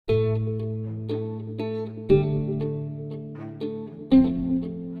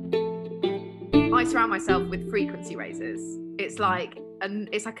I surround myself with frequency raisers. It's like a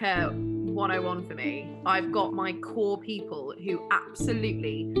 101 for me. I've got my core people who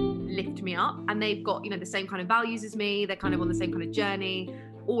absolutely lift me up, and they've got, the same kind of values as me. They're kind of on the same kind of journey,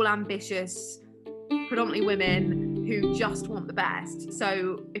 all ambitious, predominantly women who just want the best.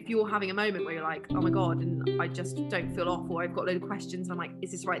 So if you're having a moment where you're like, oh my God, and I just don't feel off, or I've got a load of questions and I'm like,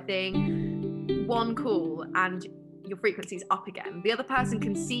 is this the right thing? One call and your frequency's up again. The other person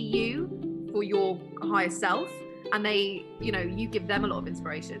can see you for your higher self, and they, you give them a lot of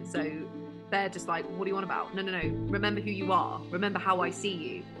inspiration. So they're just like, what do you want about? No. Remember who you are. Remember how I see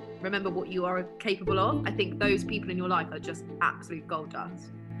you. Remember what you are capable of. I think those people in your life are just absolute gold dust.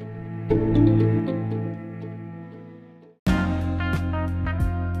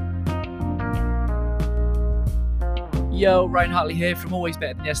 Yo, Ryan Hartley here from Always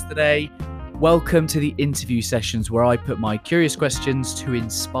Better Than Yesterday. Welcome to the interview sessions where I put my curious questions to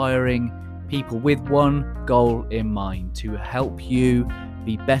inspiring people with one goal in mind: to help you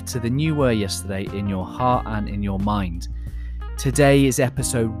be better than you were yesterday in your heart and in your mind. Today is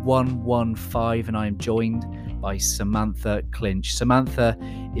episode 115 and I am joined by Samantha Clinch. Samantha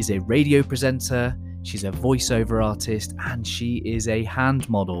is a radio presenter, she's a voiceover artist, and she is a hand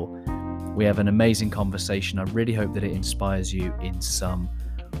model. We have an amazing conversation. I really hope that it inspires you in some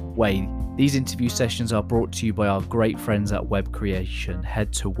way. These interview sessions are brought to you by our great friends at Web Creation.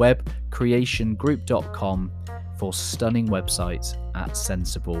 Head to webcreationgroup.com for stunning websites at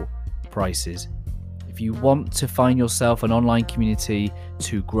sensible prices. If you want to find yourself an online community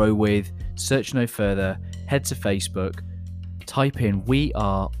to grow with, search no further, head to Facebook, type in "We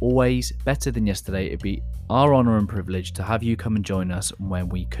Are Always Better Than Yesterday." It'd be our honor and privilege to have you come and join us when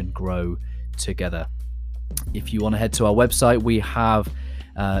we can grow together. If you want to head to our website, we have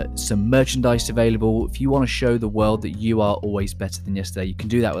some merchandise available. If you want to show the world that you are always better than yesterday, you can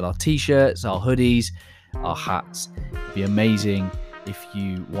do that with our t-shirts, our hoodies, our hats. It'd be amazing if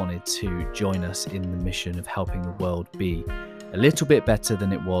you wanted to join us in the mission of helping the world be a little bit better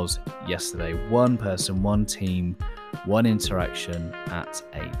than it was yesterday. One person, one team, one interaction at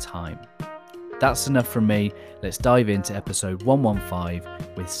a time. That's enough from me. Let's dive into episode 115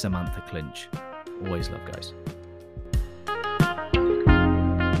 with Samantha Clinch. Always love, guys.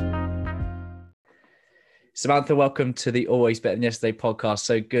 Samantha, welcome to the Always Better Than Yesterday podcast.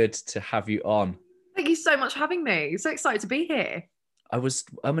 So good to have you on. Thank you so much for having me. So excited to be here. I was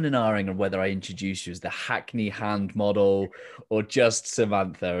umming and ahhing on whether I introduced you as the Hackney hand model or just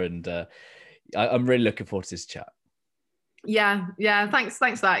Samantha, and I'm really looking forward to this chat. Yeah. Thanks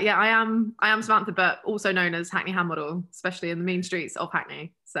for that. Yeah, I am Samantha, but also known as Hackney hand model, especially in the mean streets of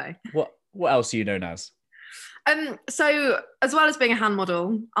Hackney. So what else are you known as? So as well as being a hand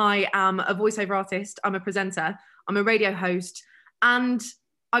model, I am a voiceover artist, I'm a presenter, I'm a radio host, and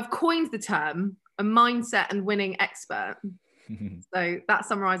I've coined the term a mindset and winning expert. So that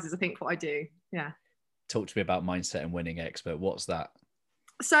summarizes, I think, what I do. Yeah. Talk to me about mindset and winning expert. What's that?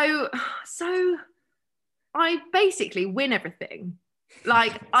 So I basically win everything.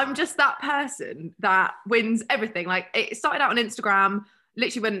 Like, I'm just that person that wins everything. Like, it started out on Instagram.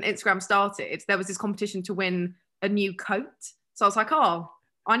 Literally when Instagram started, there was this competition to win a new coat. So I was like, oh,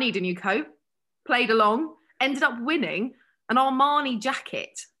 I need a new coat. Played along, ended up winning an Armani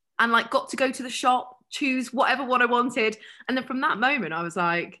jacket, and like got to go to the shop, choose whatever one I wanted. And then from that moment, I was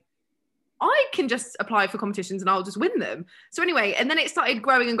like, I can just apply for competitions and I'll just win them. So anyway, and then it started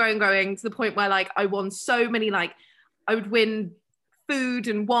growing and growing to the point where like I won so many, like I would win food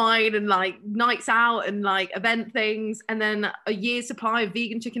and wine and like nights out and like event things, and then a year's supply of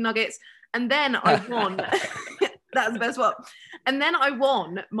vegan chicken nuggets. And then I won, that's the best one. And then I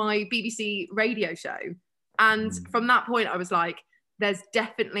won my BBC radio show. And from that point, I was like, there's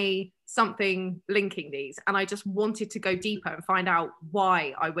definitely something linking these. And I just wanted to go deeper and find out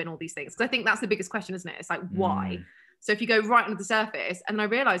why I win all these things. Because I think that's the biggest question, isn't it? It's like, why? So if you go right under the surface, and I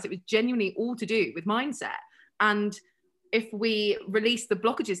realized it was genuinely all to do with mindset. And if we release the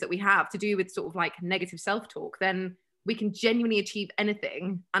blockages that we have to do with sort of like negative self-talk, then we can genuinely achieve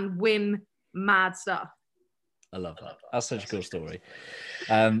anything and win mad stuff. I love that. That's such a cool story.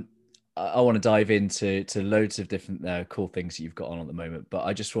 I want to dive into loads of different cool things that you've got on at the moment, but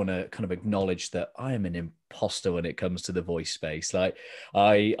I just want to kind of acknowledge that I am an imposter when it comes to the voice space. Like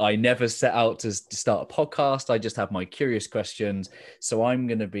I never set out to start a podcast. I just have my curious questions. So I'm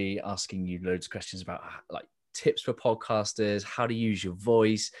going to be asking you loads of questions about like tips for podcasters, how to use your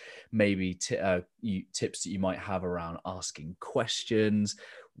voice, maybe tips that you might have around asking questions.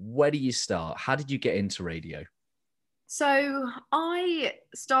 Where do you start? How did you get into radio? So I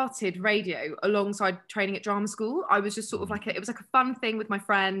started radio alongside training at drama school. I was just sort of like it was like a fun thing with my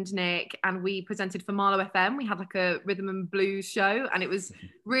friend Nick, and we presented for Marlow FM. We had like a rhythm and blues show, and it was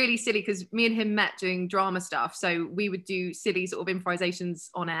really silly because me and him met doing drama stuff. So we would do silly sort of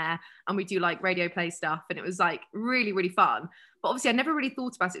improvisations on air, and we do like radio play stuff, and it was like really, really fun. But obviously I never really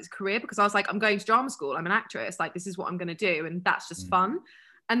thought about it as a career because I was like, I'm going to drama school, I'm an actress, like this is what I'm going to do, and that's just fun.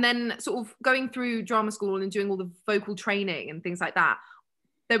 And then sort of going through drama school and doing all the vocal training and things like that,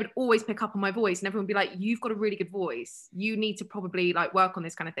 they would always pick up on my voice and everyone would be like, you've got a really good voice. You need to probably like work on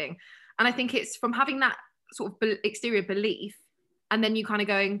this kind of thing. And I think it's from having that sort of exterior belief and then you kind of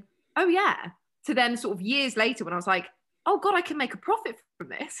going, oh yeah, to then sort of years later when I was like, oh God, I can make a profit from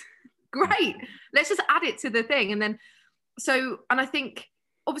this. Great. Let's just add it to the thing. And then, and I think,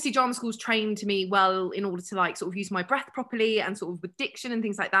 obviously drama schools trained me well in order to like sort of use my breath properly and sort of with diction and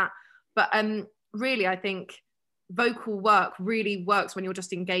things like that. But really, I think vocal work really works when you're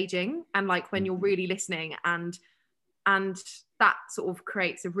just engaging and like when you're really listening and that sort of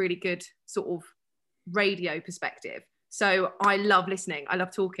creates a really good sort of radio perspective. So I love listening. I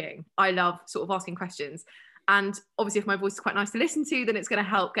love talking. I love sort of asking questions. And obviously if my voice is quite nice to listen to, then it's going to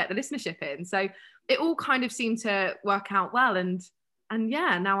help get the listenership in. So it all kind of seemed to work out well. And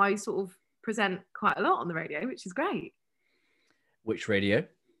yeah, now I sort of present quite a lot on the radio, which is great. Which radio?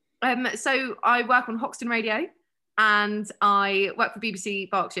 So I work on Hoxton Radio and I work for BBC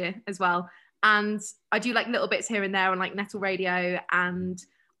Berkshire as well. And I do like little bits here and there on like Nettle Radio. And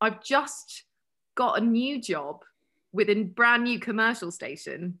I've just got a new job with a brand new commercial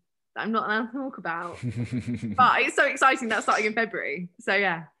station that I'm not allowed to talk about. But it's so exciting, that's starting in February. So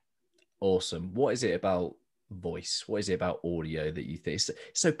yeah. Awesome. What is it about voice? What is it about audio that you think it's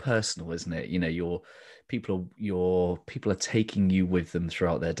so personal, isn't it? You know, your people are taking you with them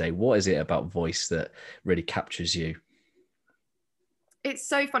throughout their day. What is it about voice that really captures you? It's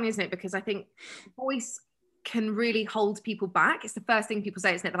so funny, isn't it? Because I think voice can really hold people back. It's the first thing people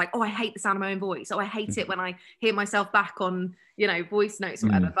say, isn't it? They're like, oh, I hate the sound of my own voice. Oh, I hate it when I hear myself back on, you know, voice notes or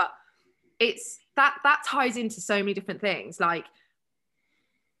whatever. But it's that ties into so many different things. Like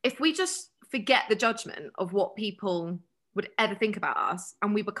if we just forget the judgment of what people would ever think about us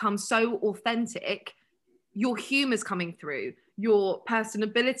and we become so authentic, your humor's coming through, your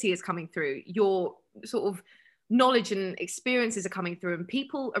personability is coming through, your sort of knowledge and experiences are coming through and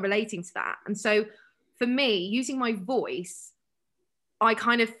people are relating to that. And so for me, using my voice, I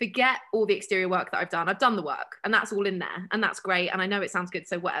kind of forget all the exterior work that I've done. I've done the work and that's all in there and that's great. And I know it sounds good.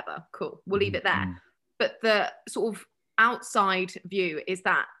 So whatever, cool, we'll leave it there. But the sort of outside view is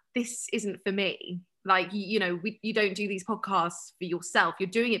that this isn't for me. Like, you know, you don't do these podcasts for yourself. You're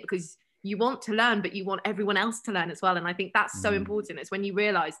doing it because you want to learn, but you want everyone else to learn as well. And I think that's so important. It's when you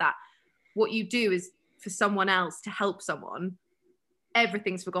realize that what you do is for someone else to help someone,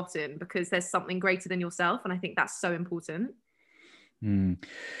 everything's forgotten because there's something greater than yourself. And I think that's so important.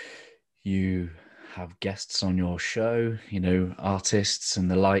 You have guests on your show, you know, artists and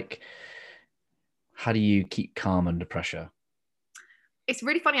the like. How do you keep calm under pressure? It's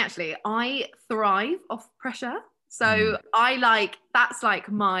really funny, actually. I thrive off pressure. So that's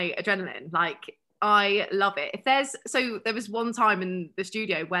like my adrenaline. Like I love it. There was one time in the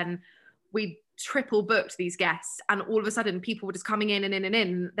studio when we triple booked these guests and all of a sudden people were just coming in and in and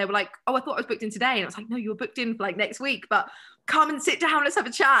in. They were like, oh, I thought I was booked in today. And I was like, no, you were booked in for like next week, but come and sit down, let's have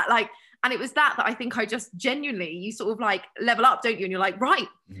a chat. Like, and it was that I think I just genuinely, you sort of like level up, don't you? And you're like, right,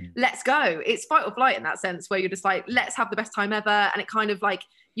 let's go. It's fight or flight in that sense where you're just like, let's have the best time ever. And it kind of like,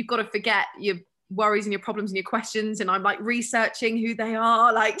 you've got to forget your worries and your problems and your questions. And I'm like researching who they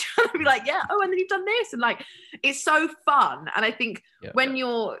are, like trying to be like, yeah, oh, and then you've done this. And like, it's so fun. And I think when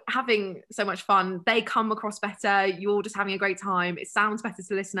you're having so much fun, they come across better. You're just having a great time. It sounds better to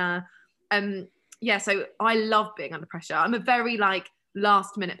the listener. So I love being under pressure. I'm a very like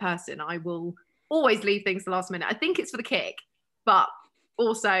last minute person. I will always leave things the last minute. I think it's for the kick, but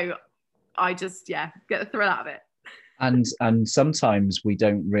also I just, get the thrill out of it. And sometimes we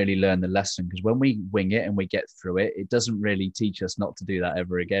don't really learn the lesson because when we wing it and we get through it, it doesn't really teach us not to do that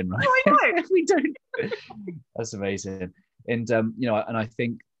ever again, right? Oh, I know. We don't. That's amazing. And you know, and I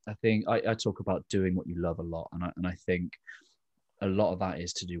think I talk about doing what you love a lot, and I think a lot of that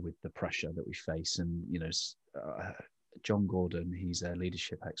is to do with the pressure that we face. And you know, John Gordon, he's a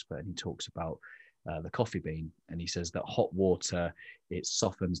leadership expert, and he talks about the coffee bean, and he says that hot water, it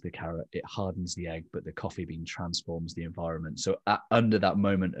softens the carrot, it hardens the egg, but the coffee bean transforms the environment. So under that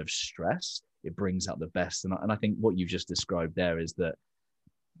moment of stress, it brings out the best. And I think what you've just described there is that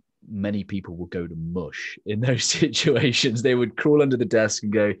many people will go to mush in those situations. They would crawl under the desk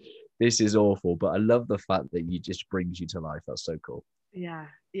and go, this is awful. But I love the fact that you just brings you to life. That's so cool. Yeah,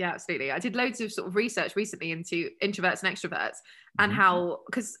 yeah, absolutely. I did loads of sort of research recently into introverts and extroverts, and how,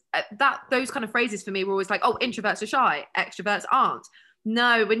 because those kind of phrases for me were always like, oh, introverts are shy, extroverts aren't.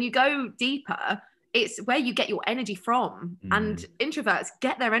 No, when you go deeper, it's where you get your energy from. And introverts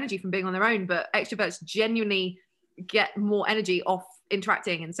get their energy from being on their own, but extroverts genuinely get more energy off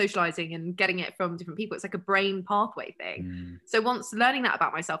interacting and socializing and getting it from different people. It's like a brain pathway thing. So once learning that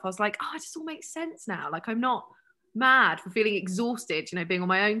about myself, I was like, oh, it just all makes sense now. Like, I'm not mad for feeling exhausted, you know, being on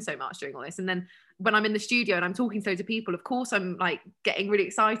my own so much during all this. And then when I'm in the studio and I'm talking to loads of people, of course I'm like getting really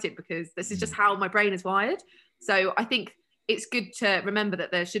excited, because this is just how my brain is wired. So I think it's good to remember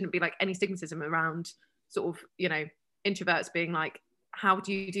that there shouldn't be like any stigmatism around sort of, you know, introverts being like, how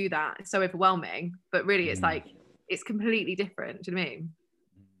do you do that? It's so overwhelming. But really it's like, it's completely different. Do you know what I mean?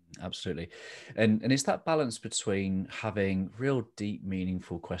 Absolutely. And it's that balance between having real deep,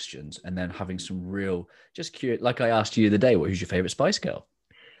 meaningful questions and then having some real, just curious, like I asked you the other day, who's your favorite Spice Girl?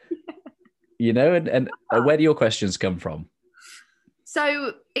 You know, and where do your questions come from?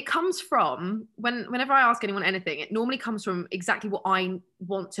 So it comes from whenever I ask anyone anything, it normally comes from exactly what I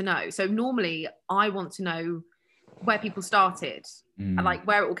want to know. So normally I want to know where people started and like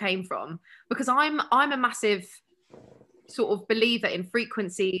where it all came from, because I'm a massive sort of believer in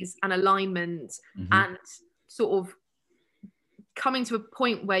frequencies and alignment and sort of coming to a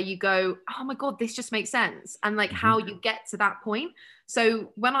point where you go, oh my God, this just makes sense. And like how you get to that point.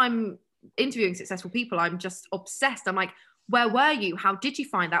 So when I'm interviewing successful people, I'm just obsessed. I'm like, where were you? How did you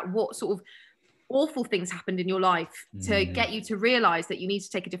find that? What sort of awful things happened in your life to get you to realize that you need to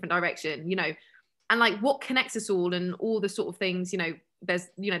take a different direction, you know? And like what connects us all and all the sort of things, you know, there's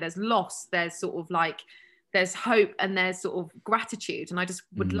loss, there's sort of like, there's hope, and there's sort of gratitude. And I just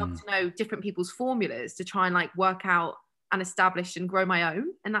would love to know different people's formulas to try and like work out and establish and grow my own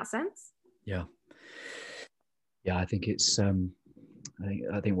in that sense. Yeah. Yeah. I think it's,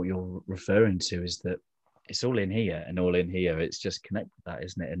 I think what you're referring to is that it's all in here, and all in here. It's just connect with that,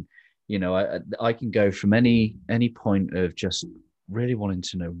 isn't it? And, you know, I can go from any point of just really wanting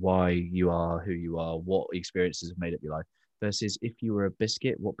to know why you are who you are, what experiences have made up your life, versus if you were a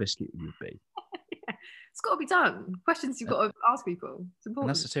biscuit, what biscuit would you be? Yeah. It's got to be done. Questions you've got to ask people. It's important. And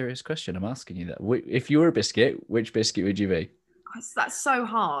that's a serious question. I'm asking you that. If you were a biscuit, which biscuit would you be? That's so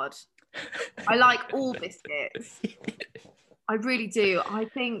hard. I like all biscuits. I really do. I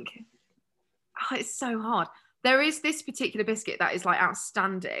think it's so hard. There is this particular biscuit that is like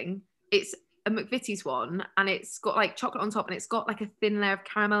outstanding. It's a McVitie's one, and it's got like chocolate on top, and it's got like a thin layer of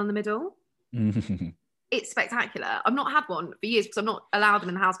caramel in the middle. It's spectacular. I've not had one for years because I'm not allowed them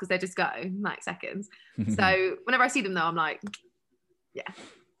in the house because they just go in like seconds. So whenever I see them though, I'm like, yeah.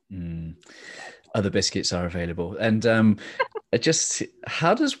 Other biscuits are available. And just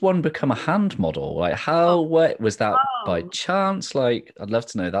how does one become a hand model? Like how was that by chance? Like I'd love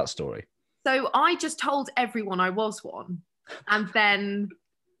to know that story. So I just told everyone I was one, and then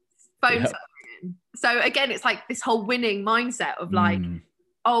phone started ringing. So again, it's like this whole winning mindset of like,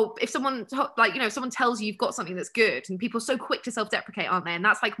 oh, if someone like, you know, if someone tells you you've got something that's good, and people are so quick to self-deprecate, aren't they? And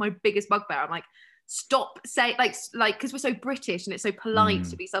that's like my biggest bugbear. I'm like, stop saying like because we're so British and it's so polite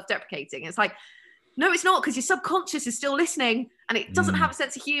to be self-deprecating. It's like, no, it's not, because your subconscious is still listening and it doesn't have a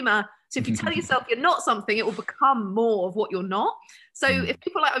sense of humor. So if you tell yourself you're not something, it will become more of what you're not. So if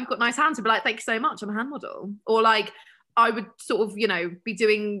people are like, oh, you've got nice hands, I'd be like, thank you so much, I'm a hand model. Or like I would sort of, you know, be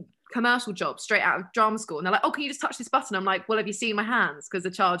doing commercial jobs straight out of drama school, and they're like, oh, can you just touch this button? I'm like, well, have you seen my hands? Because they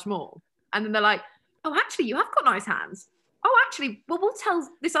charge more. And then they're like, oh, actually you have got nice hands. Oh, actually, well, we'll tell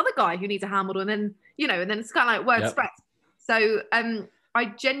this other guy who needs a hand model. And then, you know, and then it's kind of like word spread. So I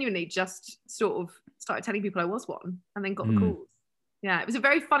genuinely just sort of started telling people I was one, and then got the calls. Yeah, it was a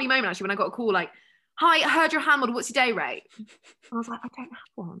very funny moment actually when I got a call like, hi, I heard you're a hand model, what's your day rate? And I was like, I don't have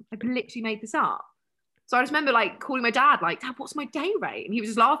one. I literally made this up. So I just remember like calling my dad, like, Dad, what's my day rate? And he was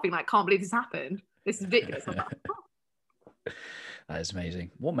just laughing, like, can't believe this happened. This is ridiculous. I was like, oh. That is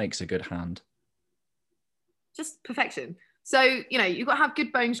amazing. What makes a good hand? Just perfection. So, you know, you've got to have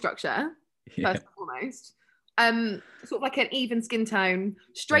good bone structure, first and foremost. Sort of like an even skin tone,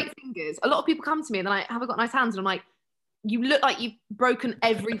 straight fingers. A lot of people come to me and they're like, have I got nice hands? And I'm like, you look like you've broken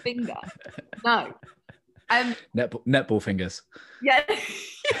every finger. No. Netball fingers. Yeah.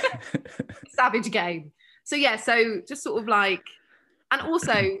 Savage game. So yeah, so just sort of like, and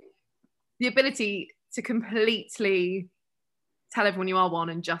also the ability to completely tell everyone you are one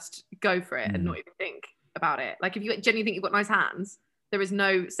and just go for it and not even think about it. Like if you genuinely think you've got nice hands, there is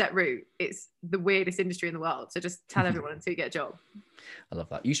no set route. It's the weirdest industry in the world. So just tell everyone until you get a job. I love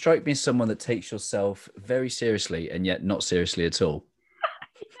that. You strike me as someone that takes yourself very seriously and yet not seriously at all.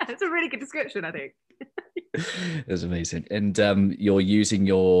 Yeah, it's a really good description, I think. That's amazing. And you're using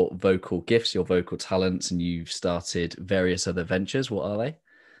your vocal gifts, your vocal talents, and you've started various other ventures. What are they?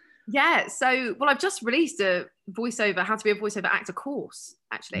 Yeah, so well, I've just released a voiceover, how to be a voiceover actor course,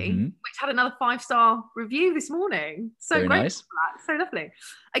 actually, which had another 5-star review this morning. So Very grateful nice. for that. So lovely.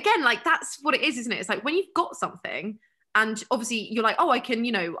 Again, like that's what it is, isn't it? It's like when you've got something, and obviously you're like, oh, I can,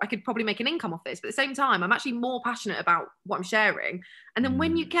 I could probably make an income off this. But at the same time, I'm actually more passionate about what I'm sharing. And then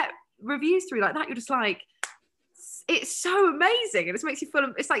when you get reviews through like that, you're just like, it's so amazing, and it makes you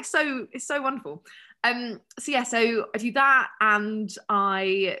feel, it's so wonderful. So yeah, so I do that, and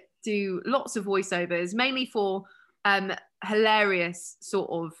I do lots of voiceovers, mainly for hilarious sort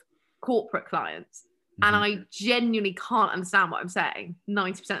of corporate clients. And I genuinely can't understand what I'm saying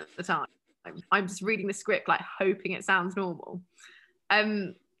 90% of the time. I'm just reading the script, like hoping it sounds normal.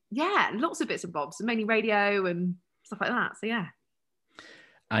 Yeah, lots of bits and bobs, mainly radio and stuff like that. So yeah.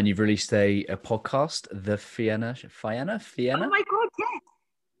 And you've released a podcast, the Fianna. Oh my God, yes.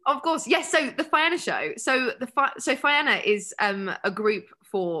 Of course, yes. So the Fianna Show. So Fianna is a group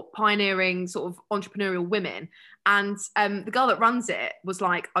for pioneering sort of entrepreneurial women, and the girl that runs it was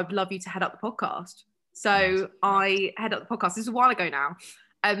like, "I'd love you to head up the podcast." So nice. I head up the podcast. This is a while ago now,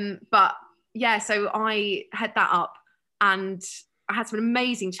 but yeah. So I head that up, and I had some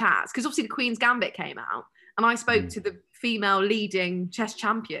amazing chats because obviously the Queen's Gambit came out, and I spoke to the female leading chess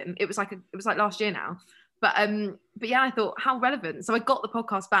champion. It was like last year now. But yeah, I thought how relevant. So I got the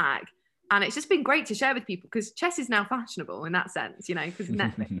podcast back, and it's just been great to share with people because chess is now fashionable in that sense, because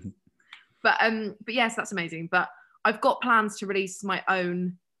Netflix. But yes, that's amazing. But I've got plans to release my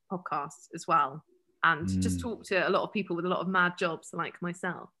own podcast as well, and just talk to a lot of people with a lot of mad jobs like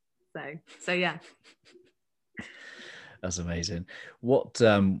myself. So yeah. That's amazing. What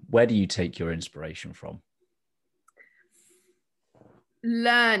where do you take your inspiration from?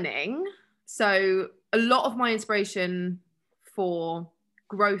 Learning. So a lot of my inspiration for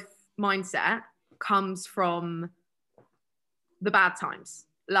growth mindset comes from the bad times.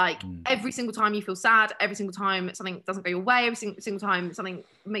 Like every single time you feel sad, every single time something doesn't go your way, every single time something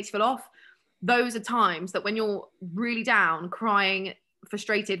makes you feel off, those are times that when you're really down, crying,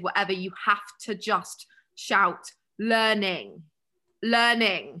 frustrated, whatever, you have to just shout, learning.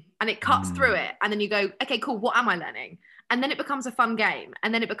 And it cuts through it. And then you go, okay, cool. What am I learning? And then it becomes a fun game.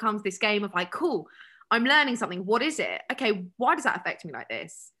 And then it becomes this game of like, cool, I'm learning something. What is it? Okay, why does that affect me like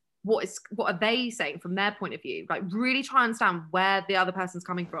this? What are they saying from their point of view? Like really try and understand where the other person's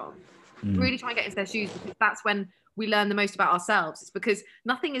coming from. Really try and get into their shoes, because that's when we learn the most about ourselves. It's because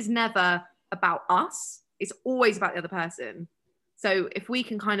nothing is never about us. It's always about the other person. So if we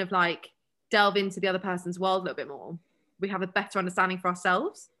can kind of like delve into the other person's world a little bit more, we have a better understanding for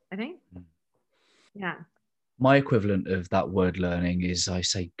ourselves, I think. Yeah. My equivalent of that word learning is I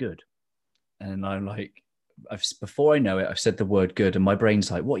say good. And I'm like, before I know it, I've said the word good, and my brain's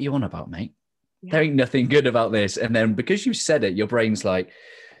like, what are you on about, mate? Yeah. There ain't nothing good about this. And then because you said it, your brain's like,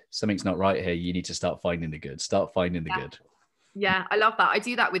 something's not right here. You need to start finding the good. Start finding the good. Yeah, I love that. I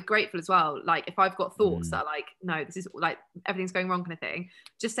do that with grateful as well. Like if I've got thoughts that are like, no, this is like everything's going wrong kind of thing,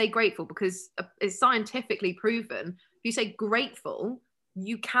 just say grateful, because it's scientifically proven. If you say grateful,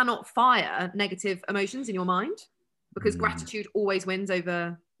 you cannot fire negative emotions in your mind, because gratitude always wins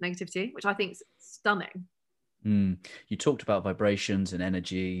over negativity, which I think is stunning. You talked about vibrations and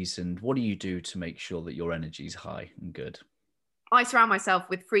energies, and what do you do to make sure that your energy is high and good? I surround myself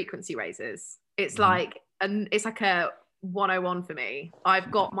with frequency raisers. It's like a 101 for me.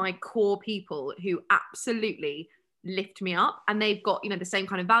 I've got my core people who absolutely lift me up, and they've got, the same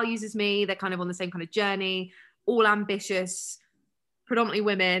kind of values as me. They're kind of on the same kind of journey, all ambitious, predominantly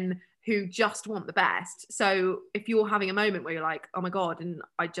women who just want the best. So if you're having a moment where you're like, oh my God, and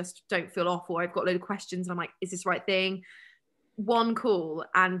I just don't feel off, or I've got a load of questions and I'm like, is this the right thing? One call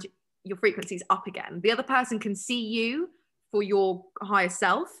and your frequency's up again. The other person can see you for your higher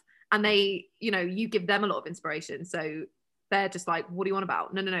self, and they, you give them a lot of inspiration. So they're just like, what do you want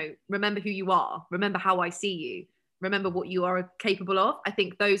about? No. Remember who you are. Remember how I see you. Remember what you are capable of. I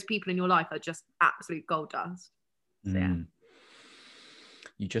think those people in your life are just absolute gold dust. So, yeah.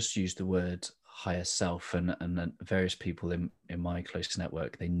 You just used the word higher self, and various people in my close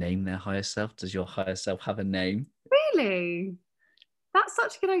network, they name their higher self. Does your higher self have a name? Really? That's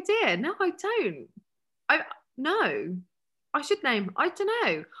such a good idea. No, I don't. No. I should name. I don't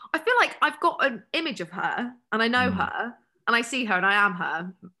know. I feel like I've got an image of her, and I know her, and I see her, and I am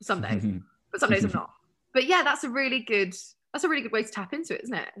her some days, but some days I'm not. But yeah, that's a really good way to tap into it,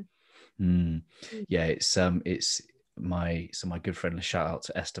 isn't it? Yeah, it's my good friend, shout out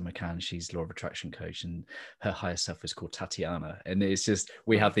to Esther McCann, she's law of attraction coach, and her higher self is called Tatiana, and it's just,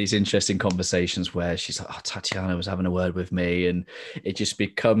 we have these interesting conversations where she's like, oh, Tatiana was having a word with me, and it just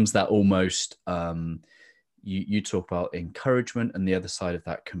becomes that almost you talk about encouragement, and the other side of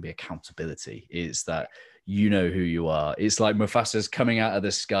that can be accountability, is that you know who you are. It's like Mufasa's coming out of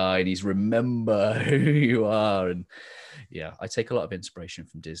the sky and he's remember who you are. And yeah, I take a lot of inspiration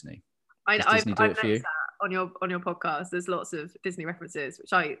from Disney. Does Disney do it for you? That on your podcast, there's lots of Disney references,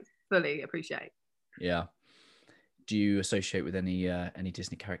 which I fully appreciate. Yeah. Do you associate with any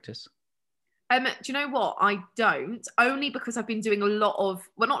Disney characters? Do you know what? I don't, only because I've been doing a lot of,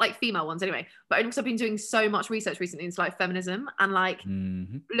 well, not like female ones anyway, but only because I've been doing so much research recently into like feminism, and like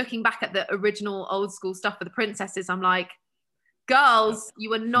looking back at the original old school stuff for the princesses, I'm like, girls,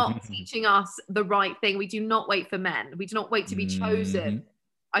 you are not teaching us the right thing. We do not wait for men. We do not wait to be chosen.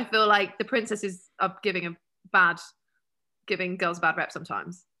 I feel like the princesses are giving girls a bad rep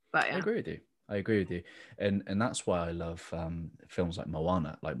sometimes. But yeah. I agree with you. And that's why I love films like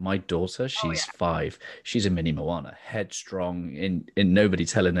Moana. Like my daughter, she's 5. She's a mini Moana, headstrong, in nobody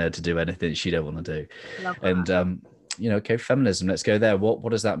telling her to do anything she don't want to do. And okay, feminism, let's go there. What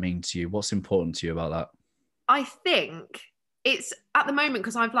does that mean to you? What's important to you about that? I think it's at the moment,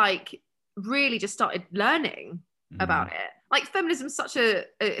 because I've like really just started learning about it. Like feminism is such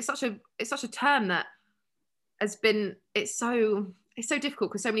a term that has been, it's so difficult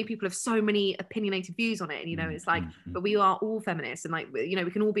because so many people have so many opinionated views on it, and it's like, but we are all feminists, and like,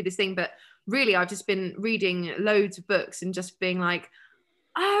 we can all be this thing. But really, I've just been reading loads of books and just being like,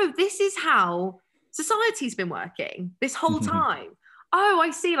 oh, this is how society's been working this whole time. Oh,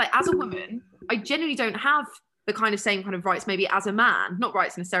 I see. Like as a woman, I genuinely don't have the kind of same kind of rights maybe as a man, not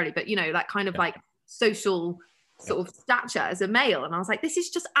rights necessarily, but that kind of like social sort of stature as a male. And I was like, this is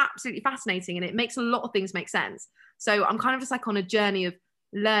just absolutely fascinating, and it makes a lot of things make sense. So I'm kind of just like on a journey of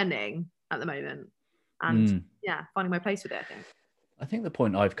learning at the moment, and finding my place with it, I think the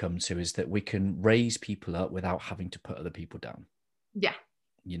point I've come to is that we can raise people up without having to put other people down. Yeah.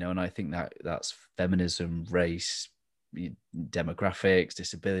 And I think that's feminism, race, demographics,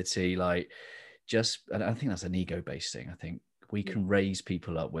 disability, and I think that's an ego-based thing. I think we can raise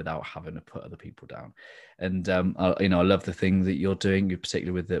people up without having to put other people down. And I love the thing that you're doing,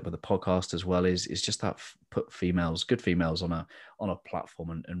 particularly with the podcast as well, is just that put good females on a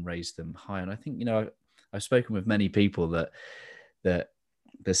platform and raise them high. And I think I've spoken with many people that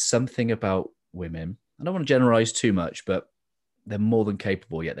there's something about women. I don't want to generalize too much, but they're more than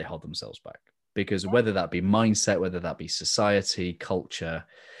capable, yet they hold themselves back, because whether that be mindset, whether that be society, culture,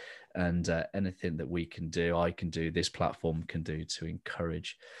 and anything that we can do, I can do, this platform can do to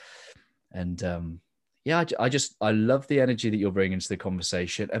encourage. And I love the energy that you're bringing to the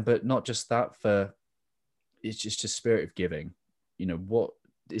conversation, but not just that, it's just a spirit of giving. What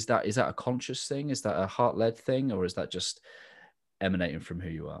is that? Is that a conscious thing? Is that a heart-led thing, or is that just emanating from who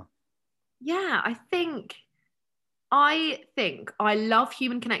you are? Yeah, I think I love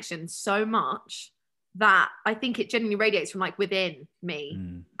human connection so much that I think it genuinely radiates from like within me.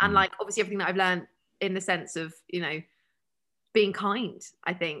 And like obviously everything that I've learned in the sense of being kind,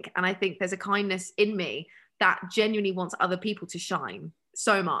 I think. And I think there's a kindness in me that genuinely wants other people to shine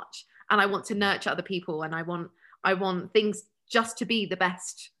so much, and I want to nurture other people, and I want things just to be the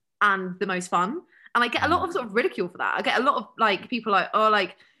best and the most fun. And I get a lot of sort of ridicule for that. I get a lot of like people like, oh,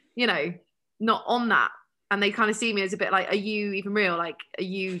 like not on that. And they kind of see me as a bit like, are you even real? Like, are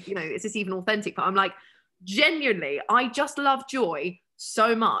you, is this even authentic? But I'm like, genuinely, I just love joy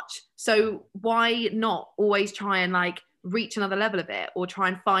so much. So why not always try and like reach another level of it, or try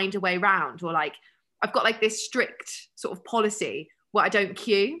and find a way around? Or like, I've got like this strict sort of policy where I don't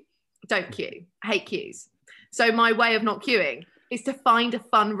queue. I hate queues. So my way of not queuing is to find a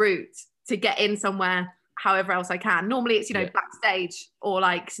fun route to get in somewhere however else I can. Normally it's, backstage, or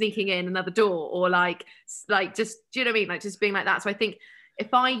like sneaking in another door, or like just, do you know what I mean? Like just being like that. So I think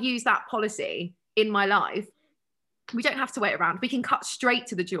if I use that policy in my life, we don't have to wait around. We can cut straight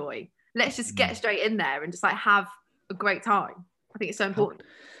to the joy. Let's just get straight in there and just like have a great time. I think it's so important.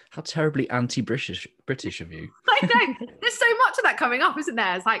 How terribly anti-British of you. I know. There's so much of that coming up, isn't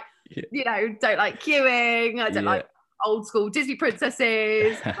there? It's like, don't like queuing. I don't like old school Disney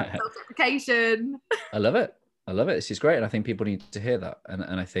princesses, self-deprecation. I love it. This is great. And I think people need to hear that.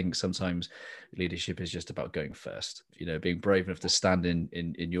 And I think sometimes leadership is just about going first, being brave enough to stand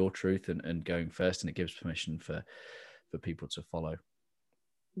in your truth and going first. And it gives permission for people to follow.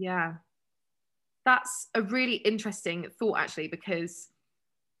 Yeah. That's a really interesting thought, actually, because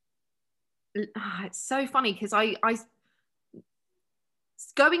it's so funny because I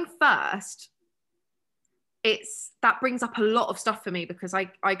going first that brings up a lot of stuff for me, because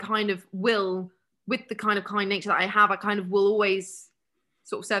I kind of will, with the kind of kind nature that I have, I kind of will always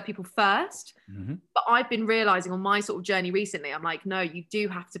sort of serve people first. Mm-hmm. But I've been realizing on my sort of journey recently, I'm like, no, you do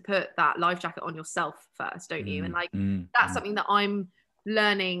have to put that life jacket on yourself first, don't you? And like, that's something that I'm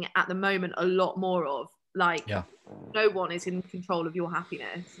learning at the moment a lot more of. Like, no one is in control of your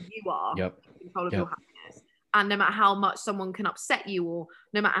happiness. You are in control of your happiness. And no matter how much someone can upset you, or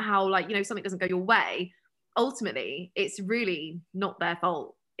no matter how, like, you know, something doesn't go your way, ultimately, it's really not their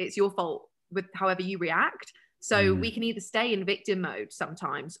fault. It's your fault with however you react. So we can either stay in victim mode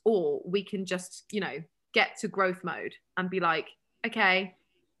sometimes, or we can just, you know, get to growth mode and be like, okay,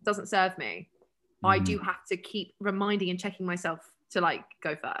 doesn't serve me. I do have to keep reminding and checking myself to like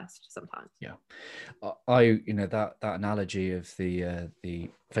go first sometimes. Yeah. You know, that analogy of the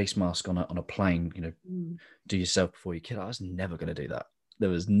face mask on a plane, you know, do yourself before you kill. I was never going to do that. There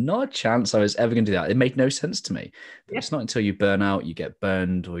was not a chance I was ever going to do that. It made no sense to me. But it's not until you burn out, you get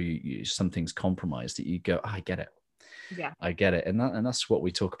burned, or something's compromised, that you go, I get it. Yeah, I get it. And that's what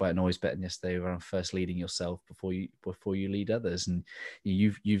we talk about in Always Better Than Yesterday, around first leading yourself before you lead others. And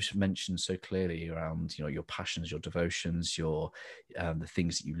you've mentioned so clearly around, you know, your passions, your devotions, your the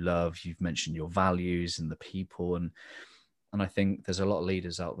things that you love. You've mentioned your values and the people, and I think there's a lot of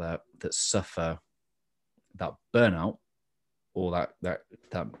leaders out there that suffer that burnout, or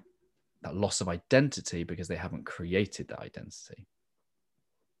that loss of identity, because they haven't created that identity.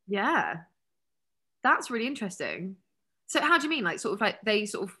 Yeah, that's really interesting. So how do you mean, like, sort of like they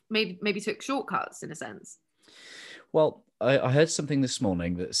sort of maybe took shortcuts in a sense? Well, I heard something this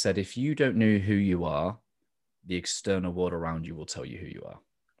morning that said, if you don't know who you are, the external world around you will tell you who you are.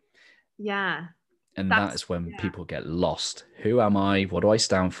 Yeah. And that is when people get lost. Who am I? What do I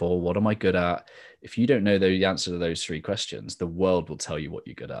stand for? What am I good at? If you don't know the answer to those three questions, the world will tell you what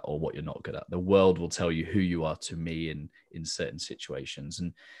you're good at or what you're not good at. The world will tell you who you are to me in certain situations.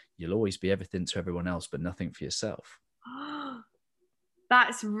 And you'll always be everything to everyone else, but nothing for yourself.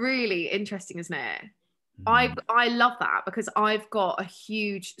 That's really interesting, isn't it? I love that, because I've got a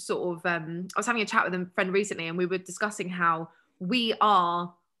huge sort of I was having a chat with a friend recently, and we were discussing how we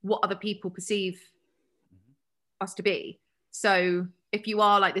are what other people perceive us to be. So if you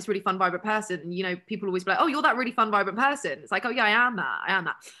are like this really fun, vibrant person, you know, people always be like, oh, you're that really fun, vibrant person. It's like, oh yeah, I am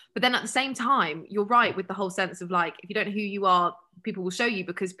that. But then at the same time, you're right with the whole sense of like, if you don't know who you are, people will show you,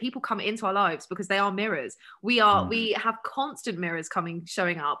 because people come into our lives because they are mirrors. We have constant mirrors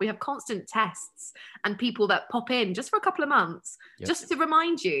showing up. We have constant tests and people that pop in just for a couple of months, just to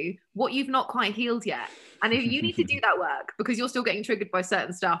remind you what you've not quite healed yet. And if you need to do that work, because you're still getting triggered by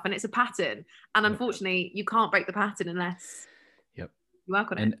certain stuff, and it's a pattern. And unfortunately, you can't break the pattern unless you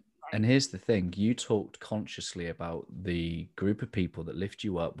work on it. And here's the thing, you talked consciously about the group of people that lift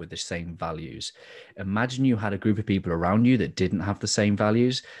you up with the same values. Imagine you had a group of people around you that didn't have the same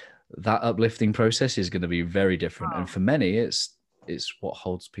values. That uplifting process is going to be very different. And for many, it's what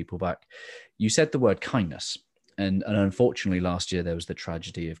holds people back. You said the word kindness. And unfortunately, last year, there was the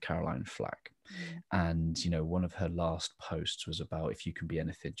tragedy of Caroline Flack. And, you know, one of her last posts was about, if you can be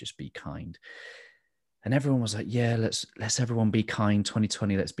anything, just be kind. And everyone was like, yeah, let's everyone be kind.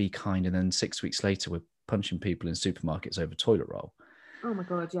 2020, let's be kind. And then 6 weeks later, we're punching people in supermarkets over toilet roll. Oh my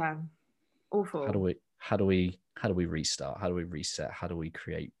God, yeah. Awful. How do we restart? How do we reset? How do we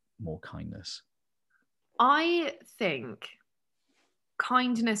create more kindness? I think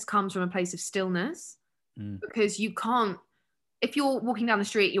kindness comes from a place of stillness, because you can't, if you're walking down the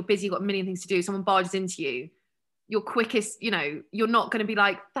street, you're busy, you've got a million things to do, someone barges into you, your quickest, you know, you're not going to be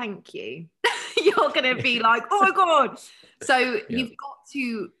like, thank you. You're going to be like, oh my God. So you've got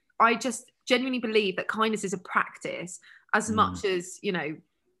to, I just genuinely believe that kindness is a practice as much as, you know,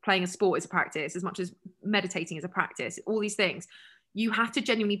 playing a sport is a practice, as much as meditating is a practice, all these things. You have to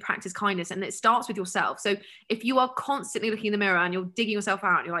genuinely practice kindness, and it starts with yourself. So if you are constantly looking in the mirror and you're digging yourself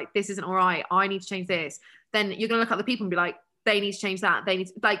out and you're like, this isn't all right, I need to change this, then you're going to look at the people and be like, they need to change that. They need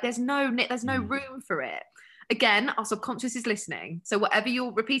to, like, there's no room for it. Again, our subconscious is listening. So whatever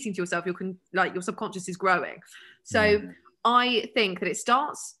you're repeating to yourself, your subconscious is growing. So I think that it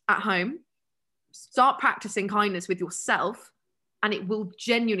starts at home. Start practicing kindness with yourself, and it will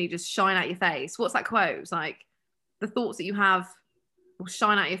genuinely just shine out your face. What's that quote? It's like, the thoughts that you have will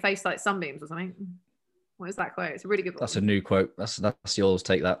shine out your face like sunbeams or something. What is that quote? It's a really good one. That's a new quote. That's yours.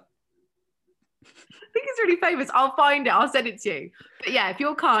 Take that. I think it's really famous. I'll find it. I'll send it to you. But yeah, if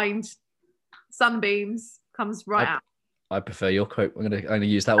you're kind, sunbeams comes right out. I prefer your quote. I'm gonna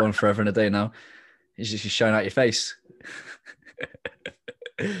use that one forever and a day now. It's just shine out your face.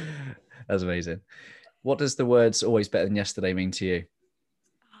 That's amazing. What does the words "always better than yesterday" mean to you?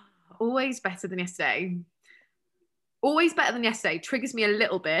 Always better than yesterday. always better than yesterday triggers me a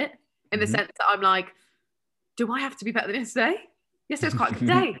little bit in the sense that I'm like, do I have to be better than yesterday? Yesterday's quite a good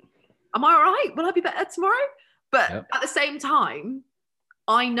day. Am I all right? Will I be better tomorrow? But at the same time,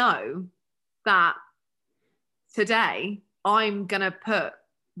 I know that today I'm going to put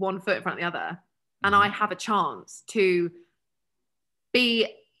one foot in front of the other, and I have a chance to be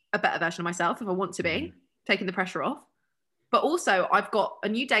a better version of myself if I want to be, taking the pressure off. But also, I've got a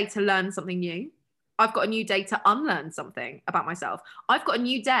new day to learn something new. I've got a new day to unlearn something about myself. I've got a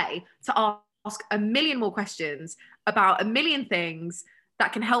new day to ask a million more questions about a million things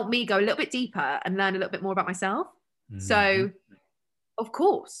that can help me go a little bit deeper and learn a little bit more about myself. So, of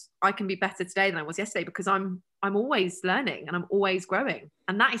course, I can be better today than I was yesterday, because I'm always learning and I'm always growing.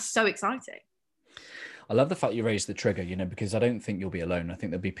 And that is so exciting. I love the fact you raised the trigger, because I don't think you'll be alone. I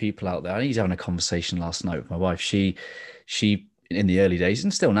think there'll be people out there. I was having a conversation last night with my wife. She in the early days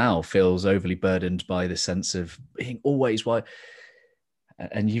and still now feels overly burdened by the sense of being always why.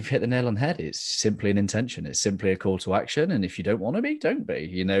 And you've hit the nail on the head. It's simply an intention. It's simply a call to action. And if you don't want to be, don't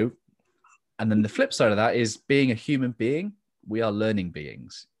be, And then the flip side of that is being a human being. We are learning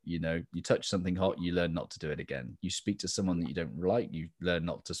beings. You touch something hot, you learn not to do it again. You speak to someone that you don't like, you learn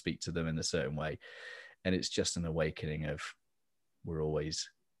not to speak to them in a certain way. And it's just an awakening of we're always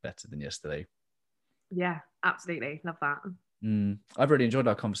better than yesterday. Yeah, absolutely. Love that. I've really enjoyed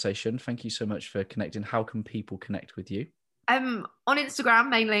our conversation. Thank you so much for connecting. How can people connect with you? On Instagram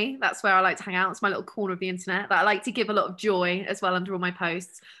mainly. That's where I like to hang out. It's my little corner of the internet that I like to give a lot of joy as well under all my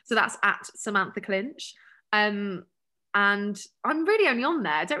posts. So that's at Samantha Clinch. And I'm really only on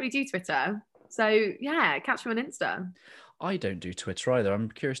there. I don't really do Twitter. So yeah, catch me on Insta. I don't do Twitter either.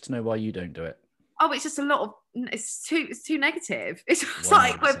 I'm curious to know why you don't do it. Oh, it's just a lot of, it's too negative. It's just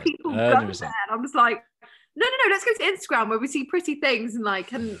like when people go there, and I'm just like, no, let's go to Instagram where we see pretty things and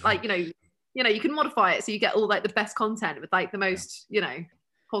you can modify it so you get all like the best content with like the most,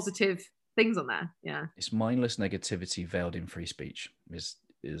 positive things on there. Yeah. It's mindless negativity veiled in free speech is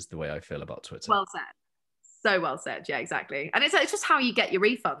the way I feel about Twitter. Well said. So well said. Yeah, exactly. And it's just how you get your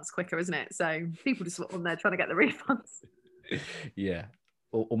refunds quicker, isn't it? So people just on there trying to get the refunds. Yeah.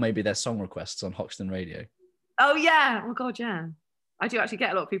 Or maybe their song requests on Hoxton Radio. Oh yeah. Oh God, yeah. I do actually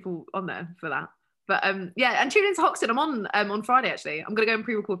get a lot of people on there for that. But yeah, and tune into Hoxton. I'm on Friday actually. I'm gonna go and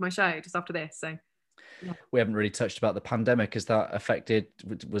pre-record my show just after this. So yeah. We haven't really touched about the pandemic. Has that affected?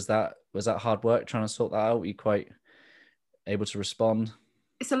 Was that hard work trying to sort that out? Were you quite able to respond?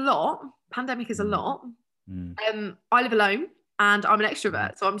 It's a lot. Pandemic is a lot. I live alone and I'm an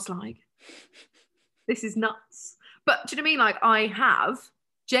extrovert, so I'm just like, this is nuts. But do you know what I mean? Like I have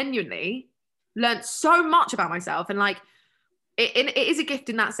genuinely learned so much about myself, and like it is a gift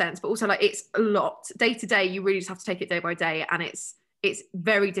in that sense, but also like it's a lot day to day. You really just have to take it day by day, and it's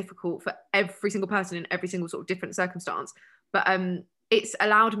very difficult for every single person in every single sort of different circumstance. But it's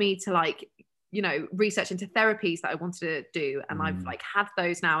allowed me to like, research into therapies that I wanted to do, and I've like had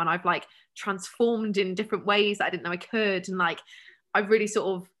those now, and I've like transformed in different ways that I didn't know I could, and like I've really sort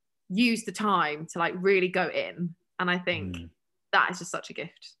of used the time to like really go in, and I think that is just such a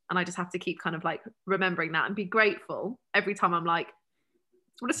gift, and I just have to keep kind of like remembering that and be grateful every time I'm like, I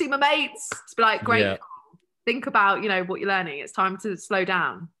want to see my mates, just be like grateful. Think about what you're learning. It's time to slow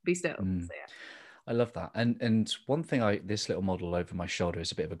down, be still. So, yeah. I love that. And one thing this little model over my shoulder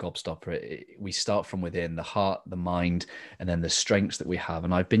is a bit of a gobstopper. We start from within, the heart, the mind, and then the strengths that we have.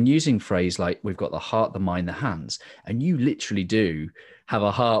 And I've been using phrase like we've got the heart, the mind, the hands. And you literally do have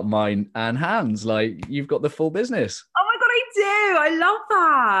a heart, mind, and hands. Like you've got the full business. Oh my God, I do. I love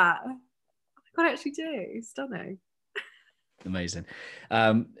that. Oh my God, I actually do. Stunning. Amazing.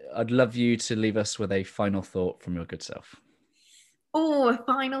 I'd love you to leave us with a final thought from your good self. Oh, a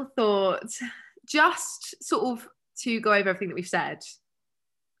final thought. Just sort of to go over everything that we've said.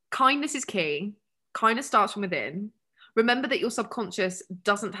 Kindness is key. Kindness starts from within. Remember that your subconscious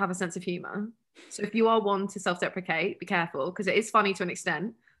doesn't have a sense of humor. So if you are one to self-deprecate, be careful, because it is funny to an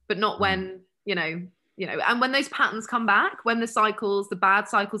extent, but not when, and when those patterns come back, when the bad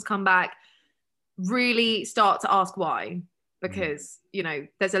cycles come back, really start to ask why, because,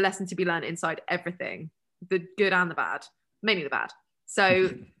 there's a lesson to be learned inside everything, the good and the bad, mainly the bad. So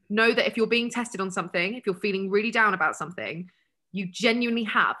know that if you're being tested on something, if you're feeling really down about something, you genuinely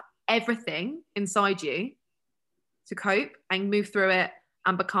have everything inside you to cope and move through it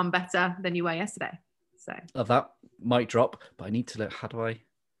and become better than you were yesterday. So love that. Mic drop, but I need to look, how do I?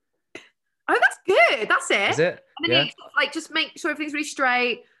 Oh, that's good. That's it. Is it? And then you just make sure everything's really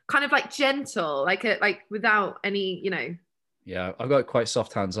straight, kind of like gentle, like without any, Yeah, I've got quite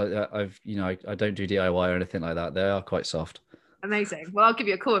soft hands. I don't do DIY or anything like that. They are quite soft. Amazing. Well, I'll give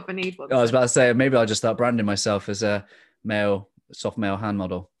you a call if I need one. I was about to say, maybe I'll just start branding myself as a soft male hand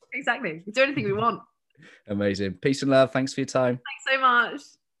model. Exactly. We do anything we want. Amazing. Peace and love. Thanks for your time. Thanks so much.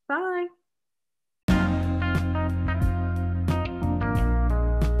 Bye.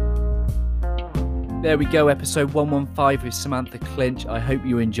 There we go, episode 115 with Samantha Clinch. I hope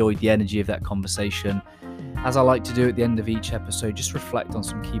you enjoyed the energy of that conversation. As I like to do at the end of each episode, just reflect on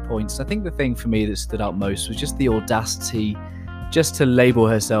some key points. I think the thing for me that stood out most was just the audacity just to label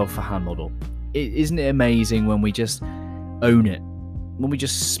herself a hand model. Isn't it amazing when we just own it? When we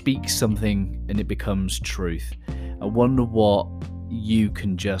just speak something and it becomes truth? I wonder what you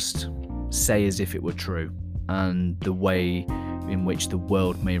can just say as if it were true, and the way in which the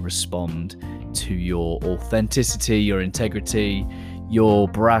world may respond to your authenticity, your integrity, your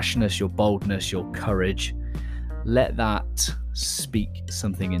brashness, your boldness, your courage. Let that speak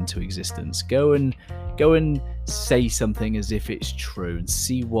something into existence. Go and say something as if it's true, and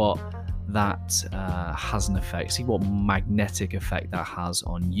see what that has an effect. See what magnetic effect that has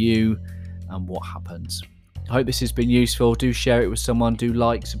on you and what happens. I hope this has been useful. Do share it with someone. Do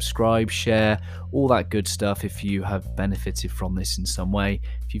like, subscribe, share, all that good stuff if you have benefited from this in some way.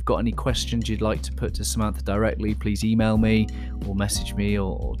 If you've got any questions you'd like to put to Samantha directly, please email me or message me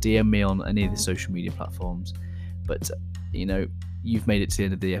or DM me on any of the social media platforms. But, you've made it to the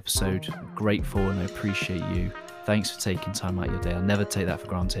end of the episode. I'm grateful and I appreciate you. Thanks for taking time out of your day. I'll never take that for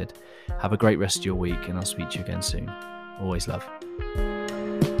granted. Have a great rest of your week, and I'll speak to you again soon. Always love.